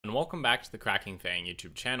welcome back to the Cracking FAANG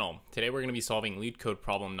YouTube channel. Today we're going to be solving Leetcode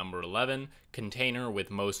problem number 11, container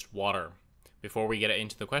with most water. Before we get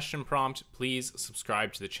into the question prompt, please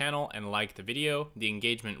subscribe to the channel and like the video. The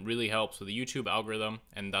engagement really helps with the YouTube algorithm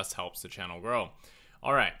and thus helps the channel grow.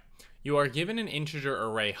 Alright, you are given an integer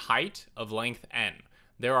array height of length n.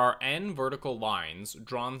 There are n vertical lines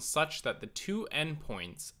drawn such that the two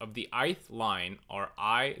endpoints of the ith line are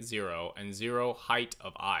I0 and 0 height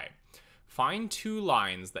of I. Find two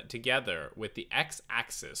lines that together with the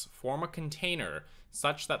x-axis form a container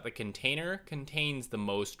such that the container contains the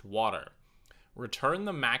most water. Return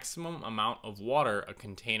the maximum amount of water a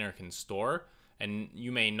container can store, and you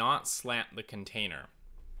may not slant the container.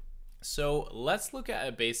 So let's look at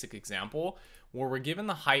a basic example where we're given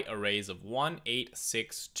the height arrays of 1, 8,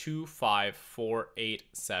 6, 2, 5, 4, 8,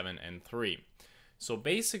 7, and 3. So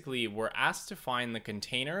basically we're asked to find the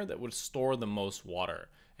container that would store the most water.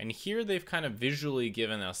 And here they've kind of visually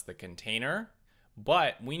given us the container,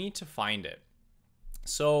 but we need to find it.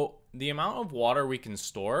 So the amount of water we can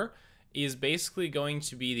store is basically going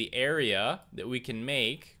to be the area that we can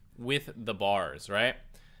make with the bars, right?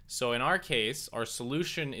 So in our case, our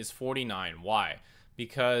solution is 49. Why?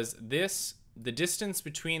 Because the distance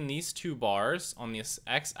between these two bars on this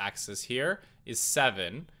x-axis here is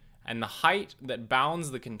 7, and the height that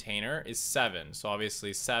bounds the container is 7. So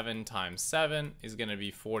obviously 7 times 7 is going to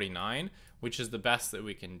be 49, which is the best that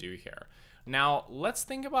we can do here. Now let's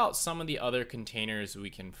think about some of the other containers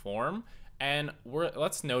we can form, and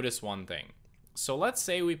let's notice one thing. So let's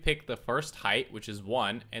say we pick the first height, which is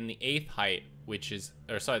 1, and the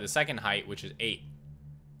the second height, which is 8.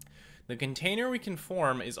 The container we can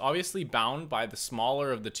form is obviously bound by the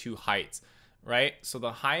smaller of the two heights, right? So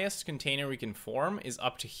the highest container we can form is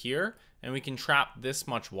up to here, and we can trap this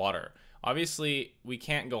much water. Obviously, we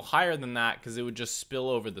can't go higher than that because it would just spill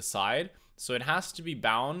over the side. So it has to be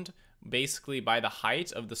bound basically by the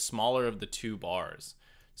height of the smaller of the two bars.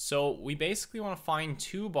 So we basically want to find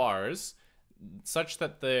two bars such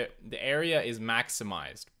that the area is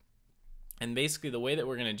maximized. And basically the way that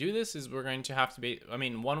we're going to do this is we're going to have to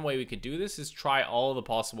one way we could do this is try all the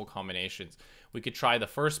possible combinations. We could try the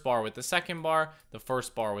first bar with the second bar, the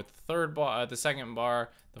first bar with the third bar, the second bar,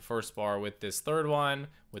 the first bar with this third one,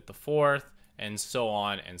 with the fourth, and so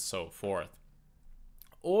on and so forth.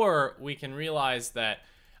 Or we can realize that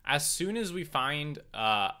as soon as we find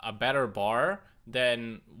a better bar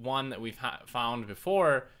than one that we've found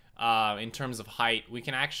before in terms of height, we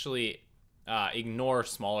can actually ignore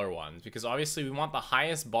smaller ones, because obviously we want the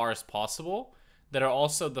highest bars possible that are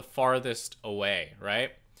also the farthest away,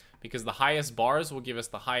 right? Because the highest bars will give us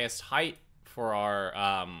the highest height for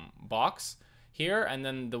our box here, and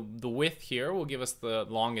then the width here will give us the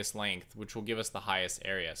longest length, which will give us the highest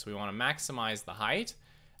area. So we want to maximize the height,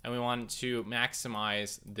 and we want to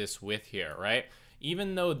maximize this width here, right?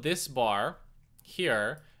 Even though this bar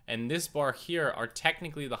here and this bar here are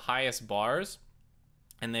technically the highest bars,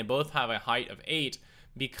 and they both have a height of 8,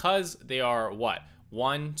 because they are what?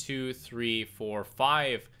 1, 2, 3, 4,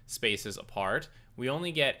 5 spaces apart. We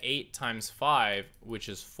only get 8 times 5, which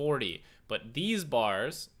is 40. But these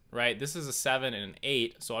bars, right, this is a 7 and an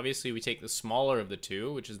 8, so obviously we take the smaller of the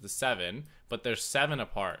two, which is the 7, but they're 7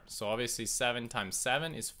 apart. So obviously 7 times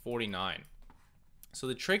 7 is 49. So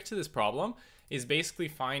the trick to this problem is basically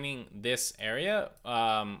finding this area,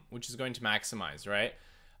 which is going to maximize, right?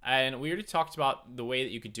 And we already talked about the way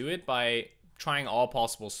that you could do it by trying all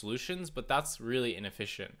possible solutions, but that's really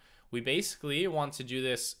inefficient. We basically want to do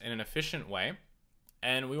this in an efficient way,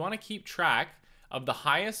 and we want to keep track of the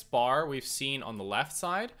highest bar we've seen on the left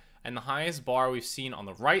side and the highest bar we've seen on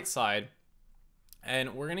the right side,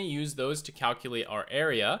 and we're going to use those to calculate our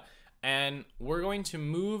area, and we're going to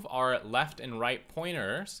move our left and right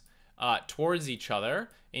pointers towards each other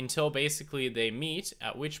until basically they meet,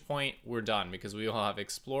 at which point we're done, because we will have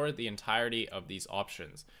explored the entirety of these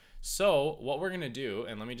options. So what we're going to do,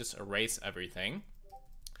 and let me just erase everything,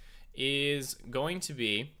 is going to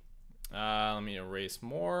be, let me erase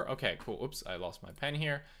more. Okay, cool. Oops, I lost my pen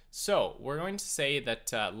here. So we're going to say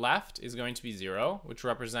that left is going to be 0, which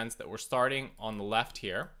represents that we're starting on the left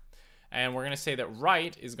here. And we're going to say that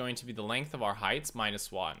right is going to be the length of our heights minus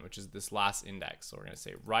 1, which is this last index. So we're going to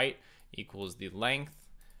say right equals the length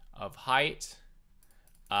of height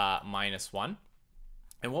minus 1.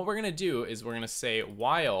 And what we're going to do is we're going to say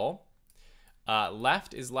while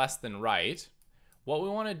left is less than right, what we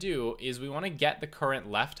want to do is we want to get the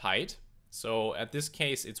current left height. So at this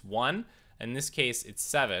case it's 1, in this case it's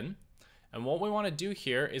 7. And what we want to do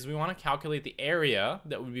here is we want to calculate the area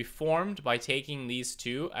that would be formed by taking these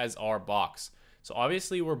two as our box. So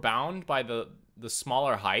obviously we're bound by the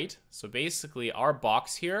smaller height. So basically our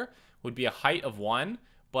box here would be a height of 1,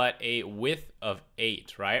 but a width of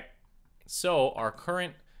 8, right? So our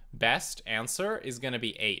current best answer is going to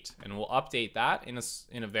be 8, and we'll update that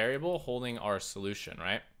in a variable holding our solution,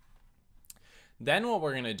 right? Then what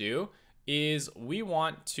we're going to do is we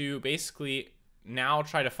want to basically now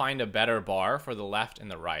try to find a better bar for the left and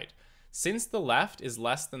the right. Since the left is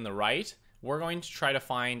less than the right, we're going to try to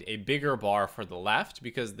find a bigger bar for the left,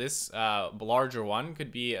 because this larger one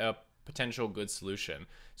could be a potential good solution.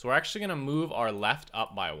 So we're actually going to move our left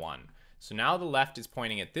up by 1. So now the left is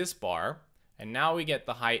pointing at this bar, and now we get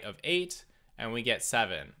the height of 8 and we get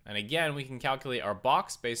 7. And again, we can calculate our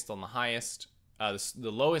box based on the highest,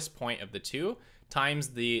 the lowest point of the two times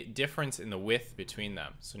the difference in the width between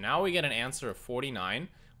them. So now we get an answer of 49,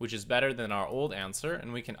 which is better than our old answer,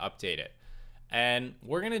 and we can update it. And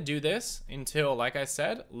we're going to do this until, like I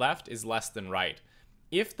said, left is less than right.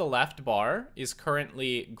 If the left bar is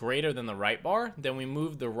currently greater than the right bar, then we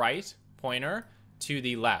move the right pointer to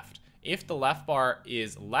the left. If the left bar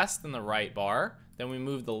is less than the right bar, then we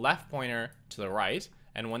move the left pointer to the right.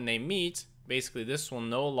 And when they meet, basically this will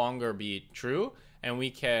no longer be true, and we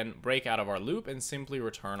can break out of our loop and simply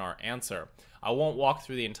return our answer. I won't walk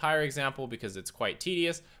through the entire example because it's quite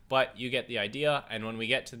tedious, but you get the idea. And when we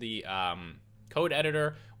get to the code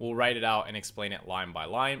editor, we'll write it out and explain it line by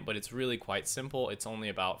line, but it's really quite simple. It's only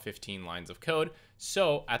about 15 lines of code.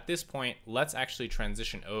 So at this point, let's actually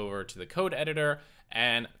transition over to the code editor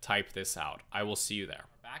and type this out. I will see you there.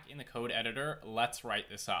 Back in the code editor, let's write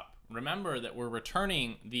this up. Remember that we're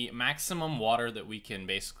returning the maximum water that we can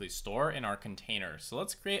basically store in our container. So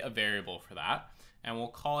let's create a variable for that, and we'll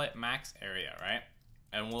call it max area, right?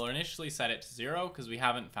 And we'll initially set it to 0 because we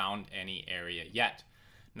haven't found any area yet.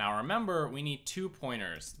 Now remember, we need 2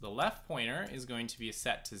 pointers. The left pointer is going to be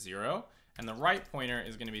set to 0, and the right pointer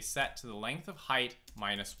is going to be set to the length of height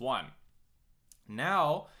minus 1.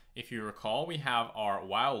 Now, if you recall, we have our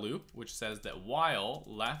while loop, which says that while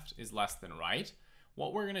left is less than right.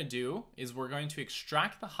 What we're going to do is we're going to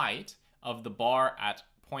extract the height of the bar at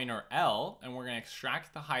pointer L, and we're going to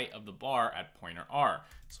extract the height of the bar at pointer R.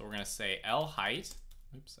 So we're going to say L height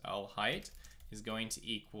is going to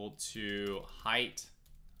equal to height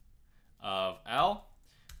of L,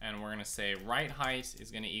 and we're going to say right height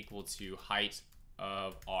is going to equal to height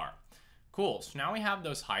of R. Cool, so now we have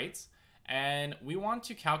those heights, and we want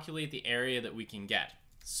to calculate the area that we can get.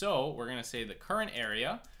 So we're going to say the current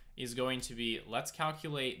area is going to be, let's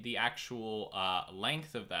calculate the actual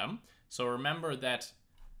length of them. So remember that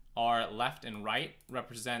our left and right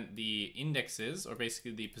represent the indexes, or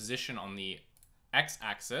basically the position on the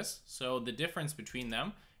x-axis. So the difference between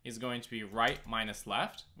them is going to be right minus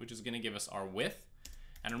left, which is going to give us our width.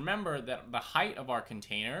 And remember that the height of our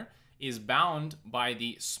container is bound by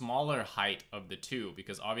the smaller height of the two,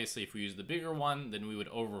 because obviously if we use the bigger one, then we would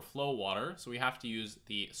overflow water. So we have to use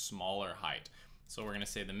the smaller height. So we're going to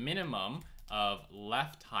say the minimum of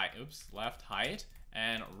left height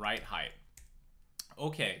and right height.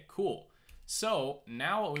 Okay, cool. So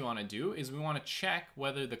now what we want to do is we want to check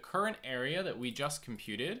whether the current area that we just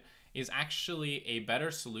computed is actually a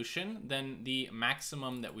better solution than the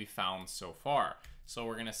maximum that we found so far. So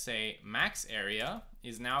we're going to say max area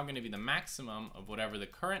is now going to be the maximum of whatever the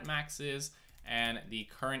current max is and the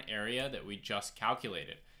current area that we just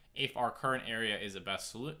calculated. If our current area is a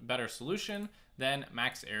better solution, then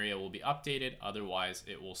max area will be updated, otherwise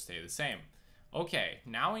it will stay the same. Okay,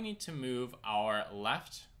 now we need to move our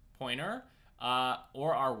left pointer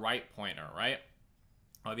or our right pointer, right?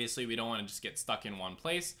 Obviously we don't want to just get stuck in one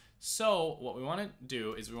place. So what we want to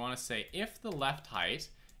do is we want to say if the left height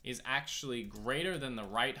is actually greater than the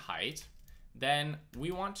right height, then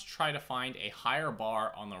we want to try to find a higher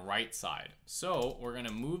bar on the right side. So we're going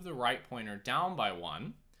to move the right pointer down by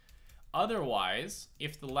 1. Otherwise,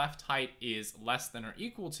 if the left height is less than or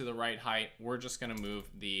equal to the right height, we're just going to move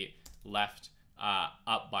the left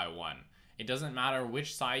up by 1. It doesn't matter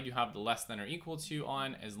which side you have the less than or equal to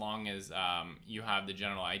on, as long as you have the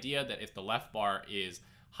general idea that if the left bar is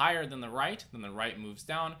higher than the right, then the right moves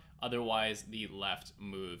down. Otherwise, the left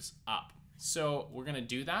moves up. So we're going to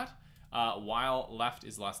do that while left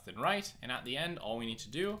is less than right. And at the end, all we need to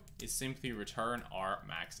do is simply return our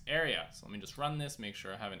max area. So let me just run this, make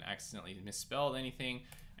sure I haven't accidentally misspelled anything,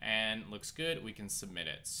 and looks good. We can submit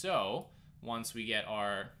it. So once we get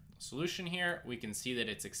our solution here, we can see that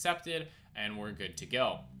it's accepted and we're good to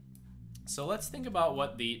go. So let's think about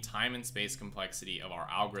what the time and space complexity of our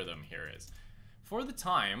algorithm here is. For the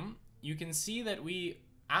time, you can see that we,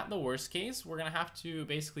 at the worst case, we're going to have to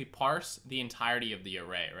basically parse the entirety of the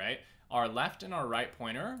array, right? our left and our right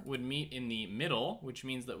pointer would meet in the middle, which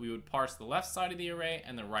means that we would parse the left side of the array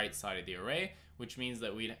and the right side of the array, which means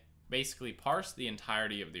that we'd basically parse the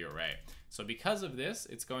entirety of the array. So because of this,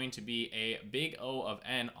 it's going to be a big O of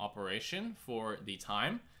n operation for the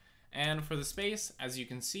time. And for the space, as you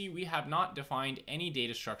can see, we have not defined any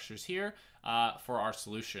data structures here for our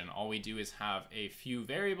solution. All we do is have a few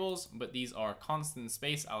variables, but these are constant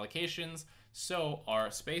space allocations. So our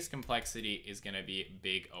space complexity is going to be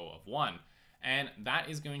big O of 1. And that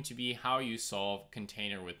is going to be how you solve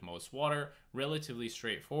container with most water. Relatively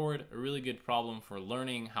straightforward, a really good problem for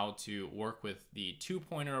learning how to work with the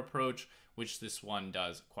two-pointer approach, which this one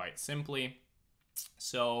does quite simply.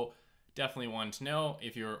 So definitely want to know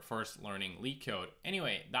if you're first learning Leetcode.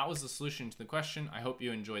 Anyway, that was the solution to the question. I hope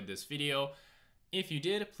you enjoyed this video. If you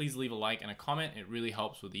did, please leave a like and a comment. It really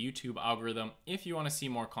helps with the YouTube algorithm. If you want to see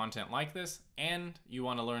more content like this and you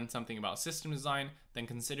want to learn something about system design, then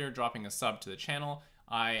consider dropping a sub to the channel.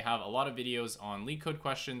 I have a lot of videos on Leetcode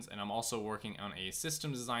questions, and I'm also working on a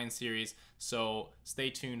system design series, so stay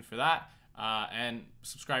tuned for that. And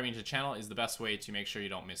subscribing to the channel is the best way to make sure you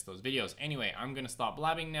don't miss those videos. Anyway, I'm going to stop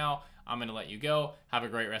blabbing now. I'm going to let you go. Have a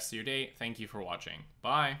great rest of your day. Thank you for watching.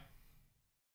 Bye.